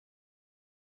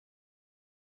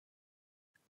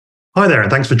Hi there,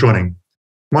 and thanks for joining.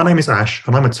 My name is Ash,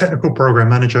 and I'm a technical program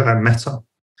manager at Meta.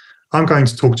 I'm going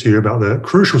to talk to you about the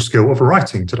crucial skill of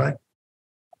writing today.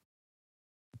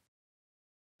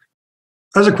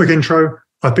 As a quick intro,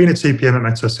 I've been a TPM at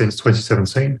Meta since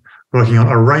 2017, working on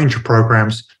a range of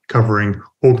programs covering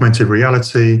augmented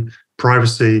reality,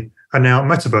 privacy, and now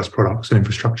metaverse products and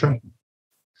infrastructure.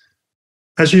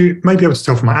 As you may be able to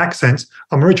tell from my accent,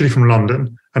 I'm originally from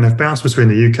London and have bounced between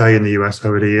the UK and the US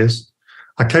over the years.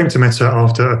 I came to Meta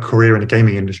after a career in the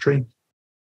gaming industry.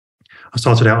 I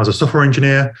started out as a software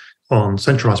engineer on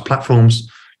centralized platforms,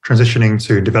 transitioning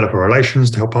to developer relations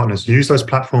to help partners use those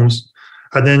platforms,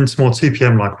 and then to more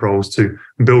TPM-like roles to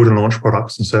build and launch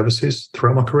products and services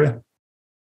throughout my career.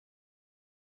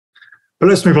 But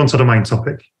let's move on to the main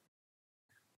topic.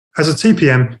 As a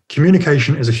TPM,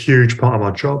 communication is a huge part of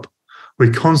our job.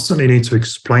 We constantly need to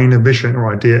explain a vision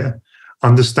or idea,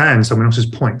 understand someone else's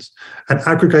point, and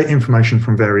aggregate information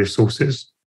from various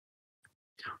sources.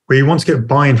 We want to get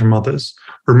buy-in from others,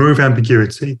 remove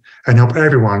ambiguity, and help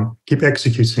everyone keep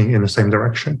executing in the same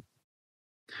direction.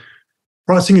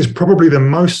 Writing is probably the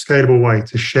most scalable way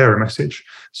to share a message,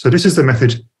 so this is the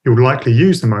method you'll likely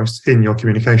use the most in your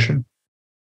communication.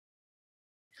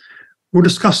 We'll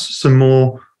discuss some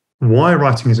more why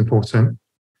writing is important,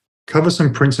 cover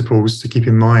some principles to keep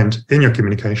in mind in your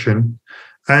communication,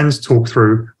 and talk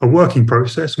through a working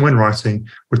process when writing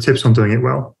with tips on doing it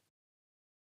well.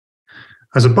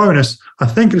 As a bonus, I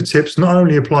think the tips not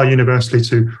only apply universally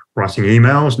to writing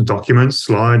emails and documents,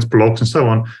 slides, blogs, and so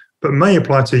on, but may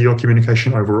apply to your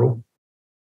communication overall.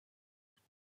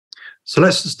 So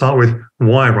let's start with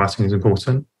why writing is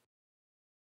important.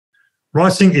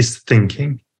 Writing is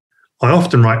thinking. I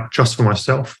often write just for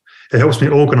myself. It helps me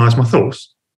organize my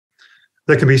thoughts.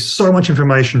 There can be so much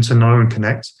information to know and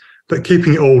connect, but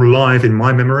keeping it all live in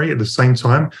my memory at the same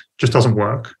time just doesn't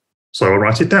work. So I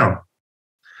write it down.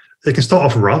 It can start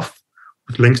off rough,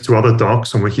 with links to other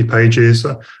docs and wiki pages,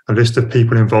 a list of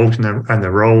people involved in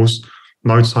their roles,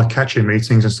 notes I catch in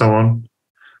meetings and so on.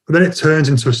 But then it turns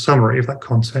into a summary of that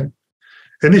content.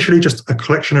 Initially just a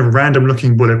collection of random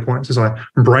looking bullet points as I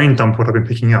brain dump what I've been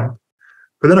picking up.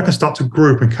 But then I can start to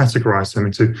group and categorize them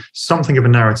into something of a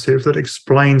narrative that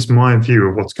explains my view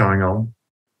of what's going on.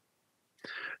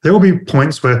 There will be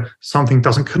points where something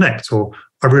doesn't connect, or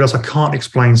I realize I can't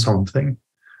explain something.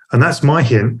 And that's my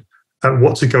hint at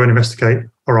what to go and investigate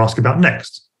or ask about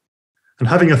next. And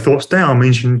having your thoughts down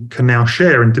means you can now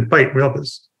share and debate with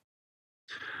others.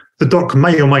 The doc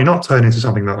may or may not turn into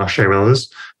something that I share with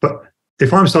others, but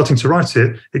if I'm starting to write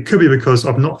it, it could be because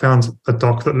I've not found a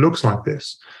doc that looks like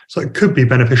this. So it could be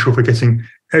beneficial for getting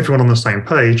everyone on the same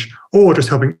page, or just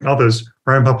helping others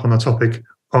ramp up on the topic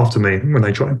after me when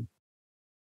they join.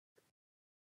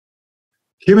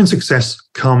 Human success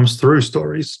comes through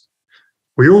stories.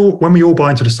 When we all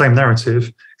buy into the same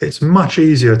narrative, it's much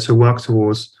easier to work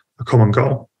towards a common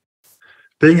goal.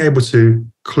 Being able to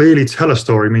clearly tell a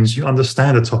story means you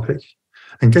understand a topic,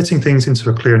 and getting things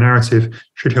into a clear narrative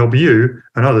should help you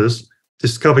and others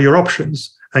discover your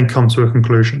options and come to a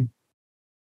conclusion.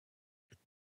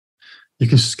 You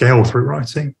can scale through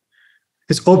writing.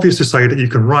 It's obvious to say that you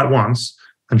can write once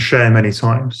and share many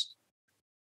times.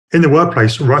 In the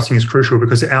workplace, writing is crucial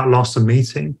because it outlasts a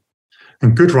meeting,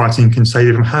 and good writing can save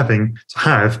you from having to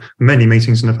have many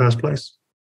meetings in the first place.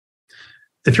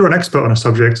 If you're an expert on a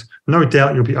subject, no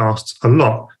doubt you'll be asked a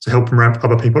lot to help ramp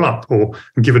other people up or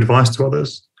give advice to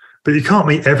others. But you can't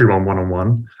meet everyone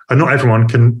one-on-one, and not everyone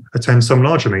can attend some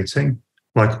larger meeting,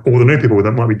 like all the new people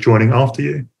that might be joining after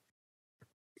you.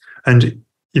 And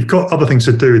you've got other things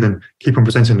to do than keep on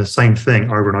presenting the same thing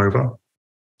over and over.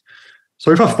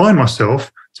 So if I find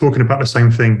myself talking about the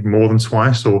same thing more than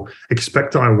twice or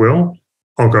expect that I will,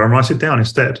 I'll go and write it down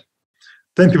instead.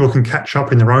 Then people can catch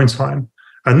up in their own time.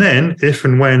 And then if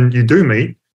and when you do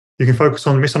meet, you can focus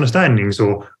on misunderstandings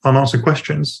or unanswered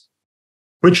questions,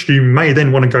 which you may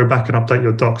then want to go back and update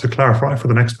your doc to clarify for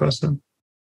the next person.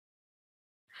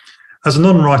 As a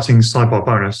non-writing sidebar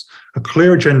bonus, a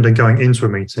clear agenda going into a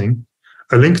meeting,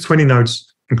 a link to any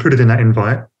notes included in that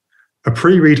invite, a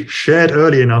pre-read shared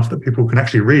early enough that people can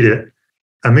actually read it,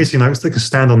 and meeting notes that can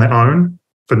stand on their own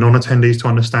for non-attendees to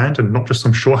understand and not just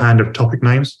some shorthand of topic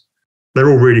names. They're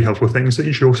all really helpful things that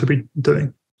you should also be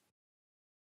doing.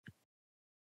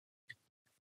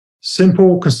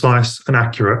 Simple, concise, and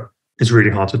accurate is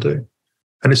really hard to do.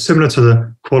 And it's similar to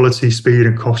the quality, speed,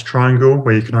 and cost triangle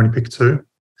where you can only pick two.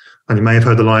 And you may have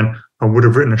heard the line, I would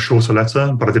have written a shorter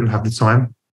letter, but I didn't have the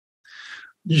time.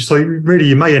 So really,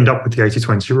 you may end up with the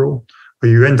 80-20 rule,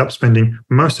 where you end up spending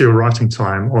most of your writing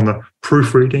time on the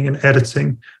proofreading and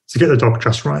editing to get the doc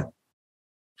just right.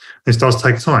 This does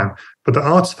take time, but the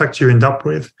artifact you end up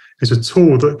with is a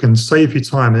tool that can save you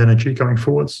time and energy going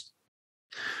forwards.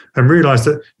 And realize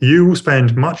that you will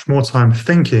spend much more time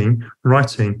thinking,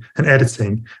 writing, and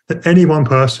editing than any one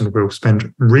person will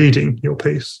spend reading your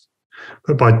piece.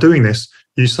 But by doing this,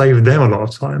 you save them a lot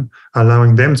of time,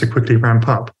 allowing them to quickly ramp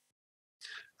up.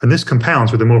 And this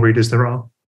compounds with the more readers there are.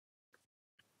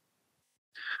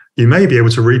 You may be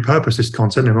able to repurpose this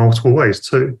content in multiple ways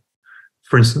too.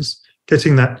 For instance,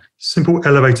 getting that simple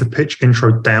elevator pitch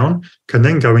intro down can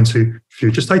then go into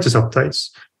future status updates,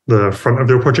 the front of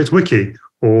your project wiki,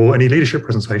 or any leadership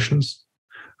presentations.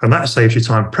 And that saves you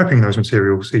time prepping those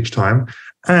materials each time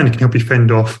and can help you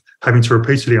fend off having to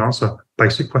repeatedly answer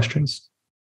basic questions.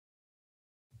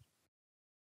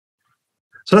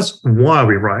 So that's why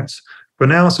we write. But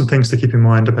now some things to keep in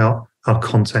mind about our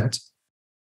content.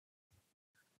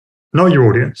 Know your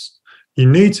audience. You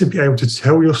need to be able to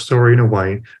tell your story in a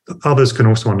way that others can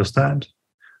also understand,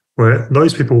 where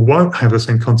those people won't have the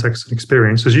same context and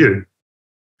experience as you.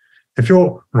 If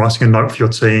you're writing a note for your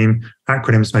team,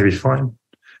 acronyms may be fine.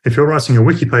 If you're writing a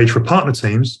wiki page for partner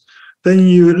teams, then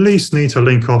you at least need to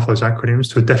link off those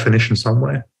acronyms to a definition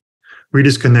somewhere.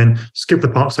 Readers can then skip the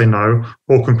parts they know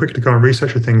or can quickly go and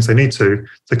research the things they need to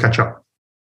catch up.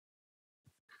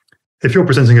 If you're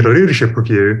presenting at a leadership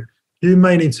review, you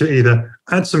may need to either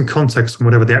add some context on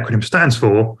whatever the acronym stands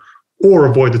for or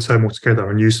avoid the term altogether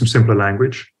and use some simpler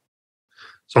language.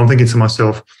 So I'm thinking to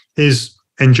myself, is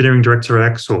engineering director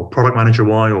X or product manager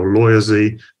Y or lawyer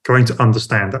Z going to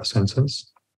understand that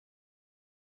sentence?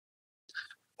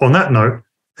 On that note,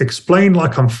 explain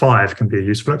like I'm 5 can be a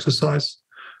useful exercise.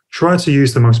 Try to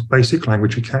use the most basic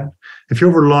language you can. If you're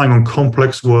relying on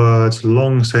complex words,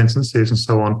 long sentences, and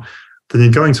so on, then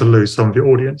you're going to lose some of your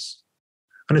audience.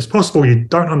 And it's possible you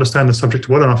don't understand the subject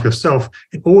well enough yourself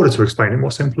in order to explain it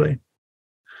more simply.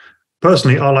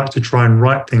 Personally, I like to try and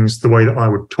write things the way that I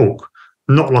would talk,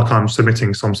 not like I'm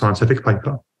submitting some scientific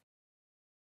paper.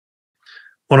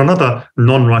 On another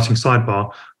non-writing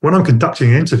sidebar, when I'm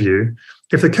conducting an interview,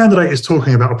 if the candidate is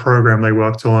talking about a program they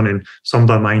worked on in some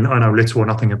domain I know little or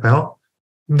nothing about,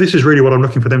 this is really what I'm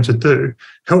looking for them to do.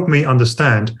 Help me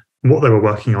understand what they were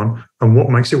working on and what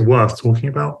makes it worth talking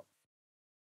about.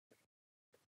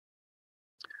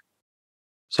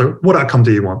 So what outcome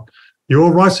do you want?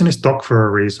 You're writing this doc for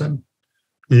a reason.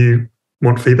 You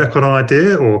want feedback on an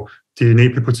idea, or do you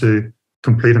need people to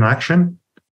complete an action?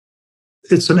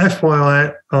 It's an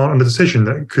FYI on a decision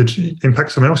that could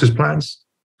impact someone else's plans.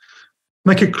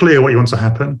 Make it clear what you want to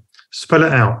happen. Spell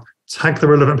it out. Tag the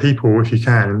relevant people if you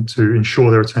can to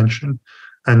ensure their attention.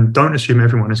 And don't assume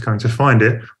everyone is going to find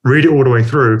it. Read it all the way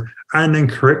through and then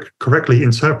correctly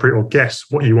interpret or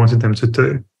guess what you wanted them to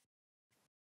do.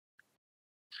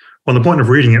 On the point of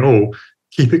reading it all,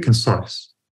 keep it concise.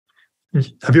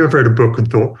 Have you ever read a book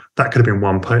and thought that could have been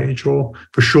one page? Or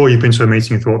for sure you've been to a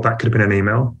meeting and thought that could have been an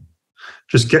email?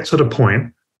 Just get to the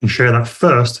point and share that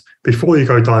first before you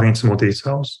go diving into more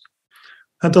details.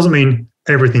 That doesn't mean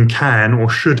everything can or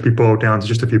should be boiled down to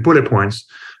just a few bullet points.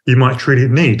 You might truly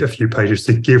need a few pages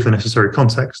to give the necessary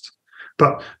context.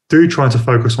 But do try to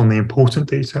focus on the important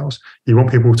details you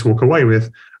want people to walk away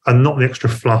with and not the extra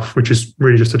fluff, which is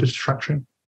really just a distraction.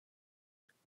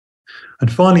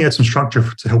 And finally, add some structure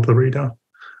to help the reader.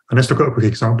 And let's look at a quick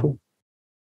example.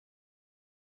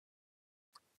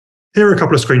 Here are a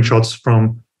couple of screenshots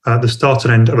from the start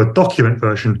and end of a document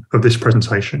version of this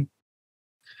presentation.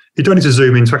 You don't need to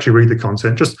zoom in to actually read the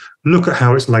content. Just look at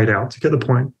how it's laid out to get the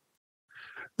point.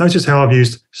 Notice how I've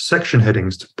used section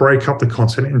headings to break up the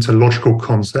content into logical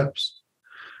concepts.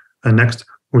 And next,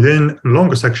 within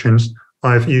longer sections,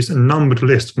 I've used a numbered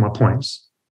list for my points.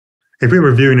 If we're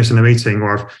reviewing this in a meeting,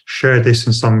 or I've shared this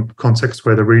in some context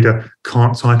where the reader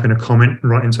can't type in a comment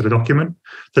right into the document,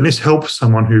 then this helps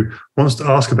someone who wants to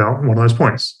ask about one of those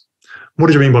points. What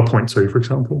do you mean by point 2, for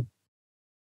example?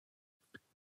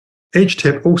 Each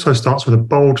tip also starts with a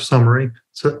bold summary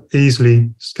to easily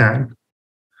scan.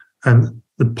 And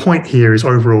the point here is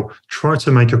overall, try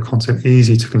to make your content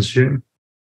easy to consume.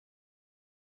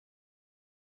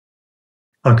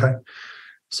 Okay.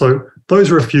 So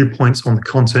those are a few points on the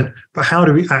content, but how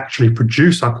do we actually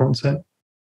produce our content?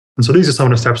 And so these are some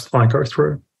of the steps that I go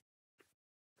through.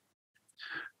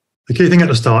 The key thing at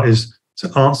the start is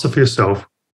to answer for yourself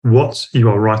what you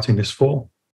are writing this for.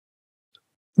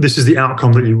 This is the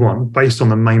outcome that you want based on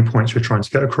the main points you're trying to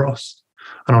get across.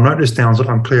 And I'll note this down so that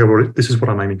I'm clear, well, this is what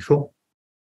I'm aiming for.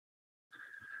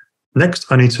 Next,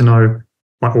 I need to know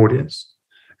my audience.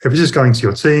 If this is going to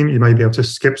your team, you may be able to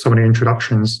skip some of the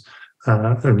introductions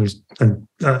and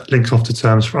links off to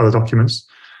terms for other documents.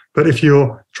 But if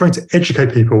you're trying to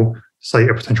educate people, say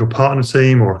a potential partner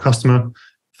team or a customer,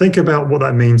 think about what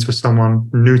that means for someone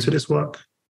new to this work.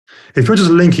 If you're just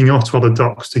linking off to other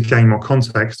docs to gain more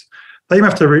context, they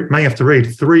may have to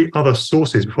read 3 other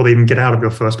sources before they even get out of your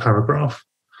first paragraph.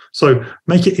 So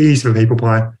make it easy for people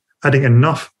by adding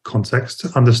enough context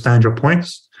to understand your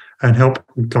points and help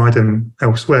guide them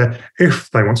elsewhere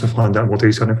if they want to find out more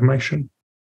detailed information.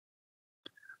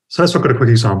 So let's look at a quick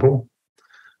example.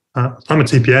 I'm a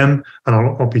TPM, and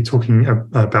I'll be talking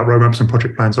about roadmaps and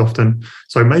project plans often.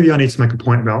 So maybe I need to make a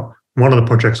point about one of the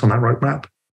projects on that roadmap.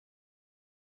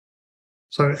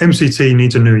 So MCT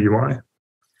needs a new UI.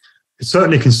 It's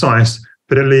certainly concise,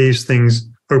 but it leaves things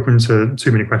open to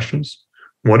too many questions.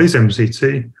 What is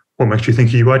MCT? What makes you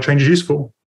think a UI change is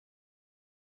useful?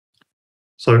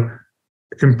 So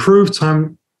improve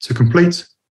time to complete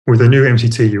with a new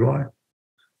MCT UI.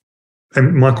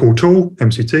 And my core tool,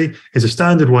 MCT, is a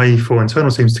standard way for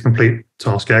internal teams to complete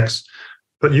task X,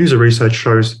 but user research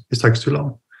shows it takes too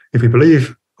long. We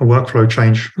believe a workflow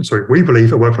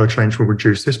change will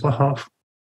reduce this by half.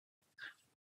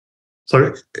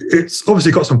 So it's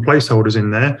obviously got some placeholders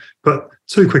in there, but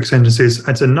 2 quick sentences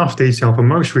adds enough detail for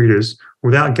most readers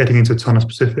without getting into a ton of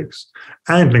specifics,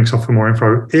 and links off for more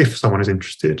info if someone is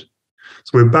interested.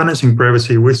 So we're balancing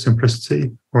brevity with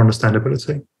simplicity or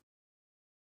understandability.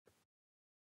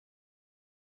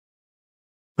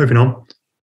 Moving on.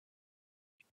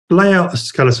 Lay out a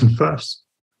skeleton first.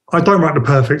 I don't write the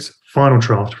perfect final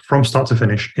draft from start to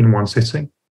finish in one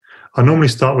sitting. I normally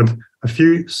start with a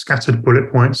few scattered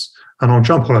bullet points and I'll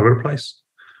jump all over the place.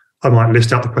 I might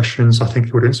list out the questions I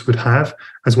think the audience would have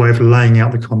as a way of laying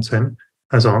out the content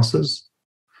as answers.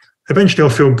 Eventually,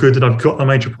 I'll feel good that I've got the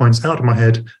major points out of my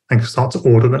head and can start to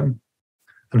order them.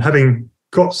 And having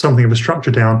got something of a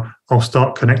structure down, I'll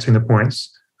start connecting the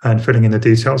points and filling in the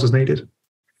details as needed.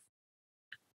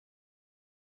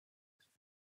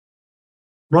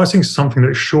 Writing something that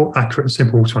is short, accurate, and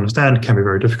simple to understand can be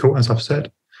very difficult, as I've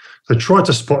said. So try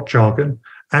to spot jargon,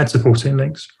 add supporting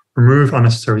links, remove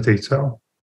unnecessary detail.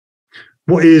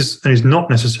 What is and is not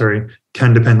necessary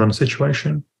can depend on the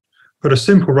situation, but a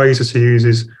simple razor to use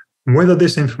is whether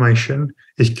this information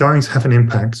is going to have an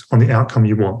impact on the outcome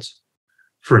you want.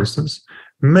 For instance,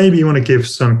 maybe you want to give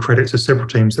some credit to several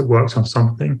teams that worked on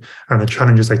something and the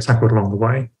challenges they tackled along the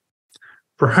way.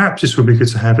 Perhaps this would be good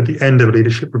to have at the end of a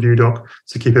leadership review doc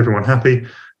to keep everyone happy,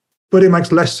 but it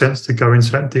makes less sense to go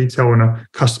into that detail in a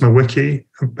customer wiki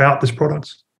about this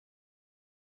product.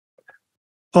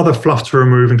 Other fluff to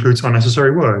remove includes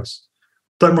unnecessary words.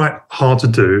 Don't write hard to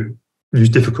do, use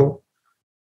difficult.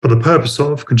 But the purpose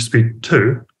of can just be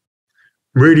 2.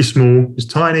 Really small is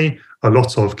tiny, a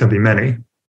lot of can be many.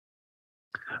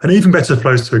 And even better for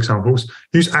those 2 examples,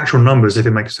 use actual numbers if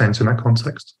it makes sense in that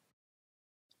context.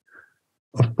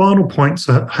 A final point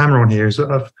to hammer on here is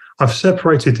that I've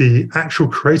separated the actual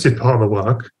creative part of the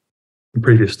work, the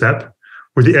previous step,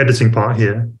 with the editing part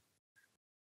here.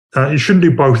 You shouldn't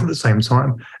do both at the same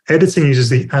time. Editing uses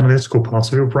the analytical part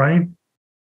of your brain,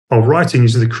 while writing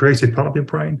uses the creative part of your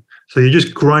brain. So you're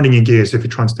just grinding your gears if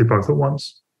you're trying to do both at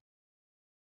once.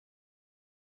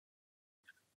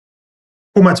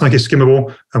 Format to make it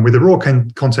skimmable, and with the raw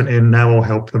content in, now I'll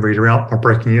help the reader out by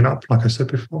breaking it up, like I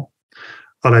said before.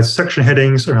 I'll add section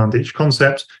headings around each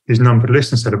concept, use numbered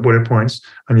lists instead of bullet points,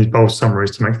 and use bold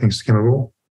summaries to make things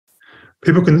skimmable.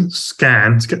 People can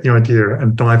scan to get the idea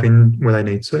and dive in where they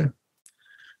need to.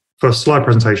 For slide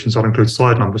presentations, I'll include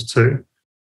slide numbers too.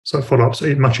 So follow-ups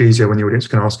are much easier when the audience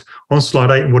can ask, on slide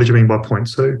 8, what did you mean by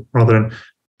point 2? Rather than,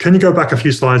 can you go back a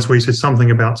few slides where you said something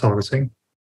about targeting?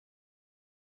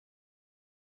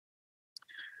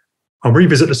 I'll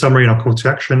revisit the summary and I'll call to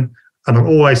action, and I'll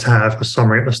always have a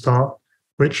summary at the start,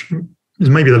 which is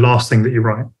maybe the last thing that you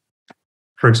write.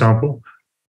 For example,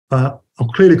 I'll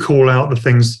clearly call out the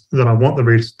things that I want the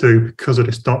reader to do because of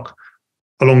this doc,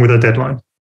 along with a deadline,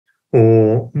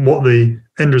 or what the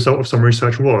end result of some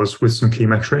research was with some key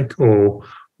metric, or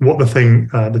what the thing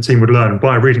the team would learn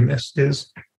by reading this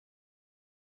is.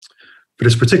 For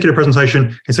this particular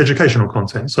presentation, it's educational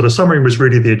content. So the summary was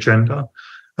really the agenda,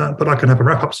 but I can have a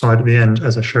wrap-up slide at the end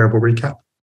as a shareable recap.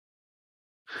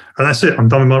 And that's it, I'm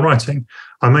done with my writing.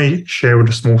 I may share with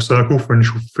a small circle for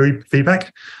initial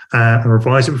feedback and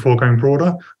revise it before going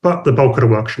broader, but the bulk of the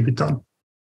work should be done.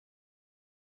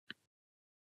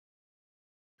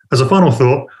 As a final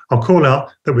thought, I'll call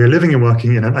out that we are living and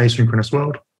working in an asynchronous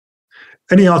world.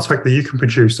 Any artifact that you can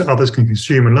produce that others can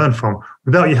consume and learn from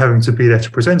without you having to be there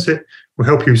to present it will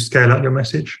help you scale out your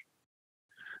message.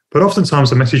 But oftentimes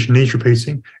the message needs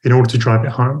repeating in order to drive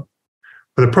it home.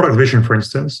 With a product vision, for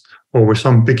instance, or with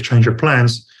some big change of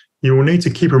plans, you will need to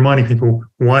keep reminding people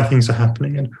why things are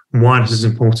happening and why this is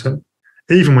important,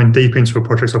 even when deep into a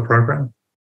project or program.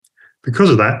 Because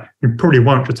of that, you probably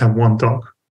won't just have one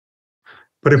doc.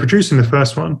 But in producing the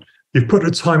first one, you've put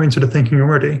the time into the thinking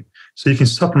already, so you can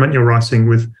supplement your writing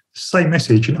with the same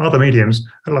message in other mediums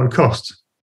at low cost.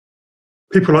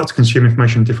 People like to consume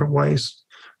information in different ways: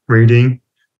 reading,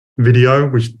 video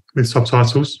with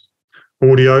subtitles,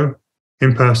 audio,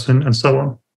 in person, and so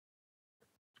on.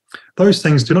 Those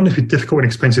things do not need to be difficult and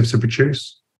expensive to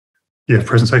produce. You have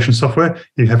presentation software,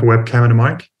 you have a webcam and a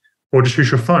mic, or just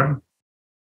use your phone.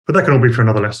 But that can all be for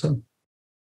another lesson.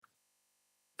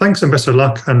 Thanks and best of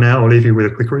luck, and now I'll leave you with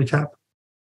a quick recap.